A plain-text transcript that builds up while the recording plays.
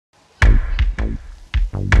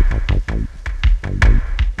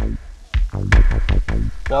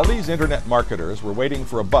While these internet marketers were waiting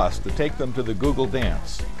for a bus to take them to the Google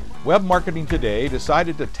dance, Web Marketing Today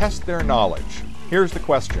decided to test their knowledge. Here's the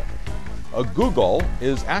question. A Googol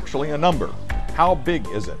is actually a number. How big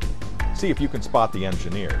is it? See if you can spot the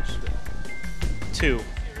engineers. 2.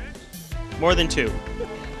 More than 2.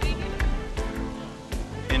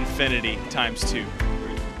 Infinity times 2.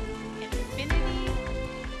 Infinity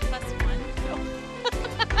plus 1.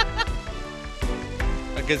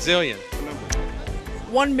 A gazillion.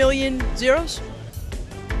 1 million zeros?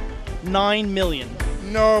 9 million.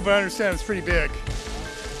 No, but I understand it's pretty big.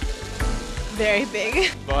 Very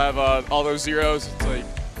big. They'll have all those zeros. It's like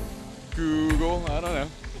Google. I don't know.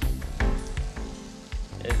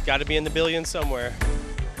 It's got to be in the billions somewhere.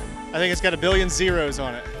 I think it's got a billion zeros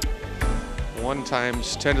on it. 1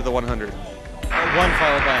 times 10 to the 100. 1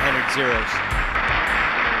 followed by 100 zeros.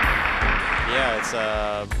 Yeah, it's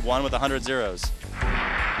 1 with 100 zeros.